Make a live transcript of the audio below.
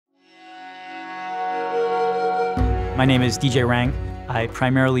My name is DJ Rang. I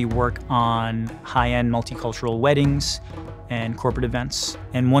primarily work on high-end multicultural weddings and corporate events.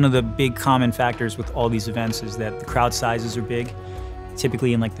 And one of the big common factors with all these events is that the crowd sizes are big,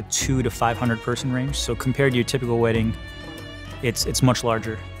 typically in like the 200 to 500 person range. So compared to your typical wedding, it's much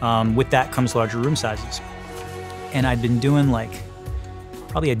larger. With that comes larger room sizes. And I've been doing like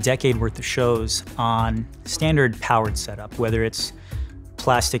probably a decade worth of shows on standard powered setup, whether it's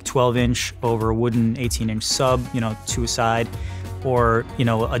plastic 12-inch over a wooden 18-inch sub, to a side, or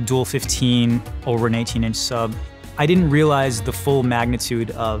a dual 15 over an 18-inch sub. I didn't realize the full magnitude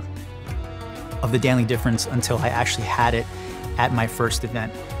of the Danley difference until I actually had it at my first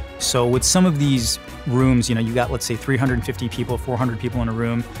event. So with some of these rooms, you got, let's say, 350 people, 400 people in a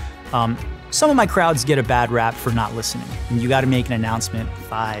room. Some of my crowds get a bad rap for not listening. And you got to make an announcement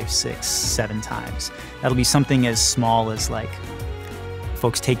 5, 6, 7 times. That'll be something as small as like,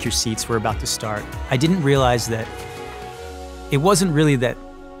 folks, take your seats, we're about to start. I didn't realize that it wasn't really that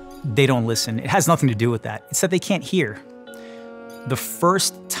they don't listen. It has nothing to do with that. It's that they can't hear. The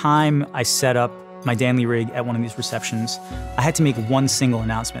first time I set up my Danley rig at one of these receptions, I had to make one single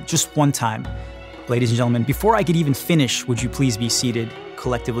announcement, just one time. Ladies and gentlemen, before I could even finish, would you please be seated?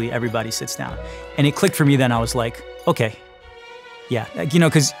 Collectively, everybody sits down. And it clicked for me then. I was like, okay, yeah.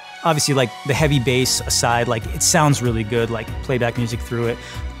 Because obviously like the heavy bass aside, like it sounds really good, like playback music through it,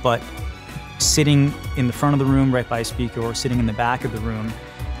 but sitting in the front of the room right by a speaker or sitting in the back of the room,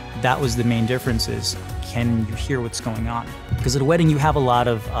 that was the main difference is, can you hear what's going on? Because at a wedding, you have a lot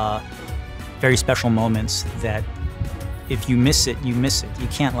of very special moments that if you miss it, you miss it. You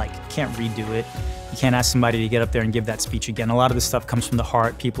can't redo it. You can't ask somebody to get up there and give that speech again. A lot of this stuff comes from the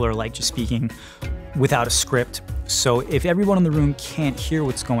heart. People are like just speaking without a script. So if everyone in the room can't hear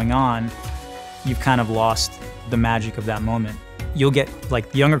what's going on, you've kind of lost the magic of that moment. You'll get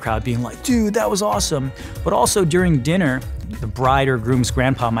like the younger crowd being like, dude, that was awesome. But also during dinner, the bride or groom's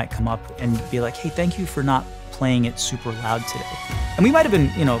grandpa might come up and be like, hey, thank you for not playing it super loud today. And we might have been,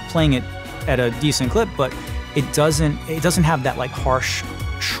 playing it at a decent clip, but it doesn't have that like harsh,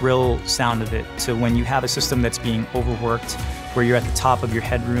 shrill sound of it to when you have a system that's being overworked, where you're at the top of your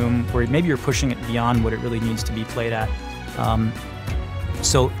headroom, where maybe you're pushing it beyond what it really needs to be played at.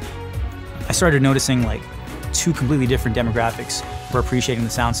 So I started noticing like 2 completely different demographics were appreciating the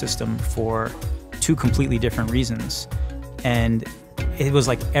sound system for 2 completely different reasons. And it was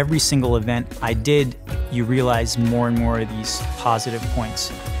like every single event I did, you realize more and more of these positive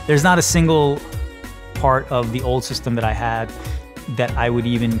points. There's not a single part of the old system that I had that I would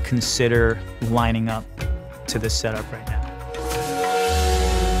even consider lining up to this setup right now.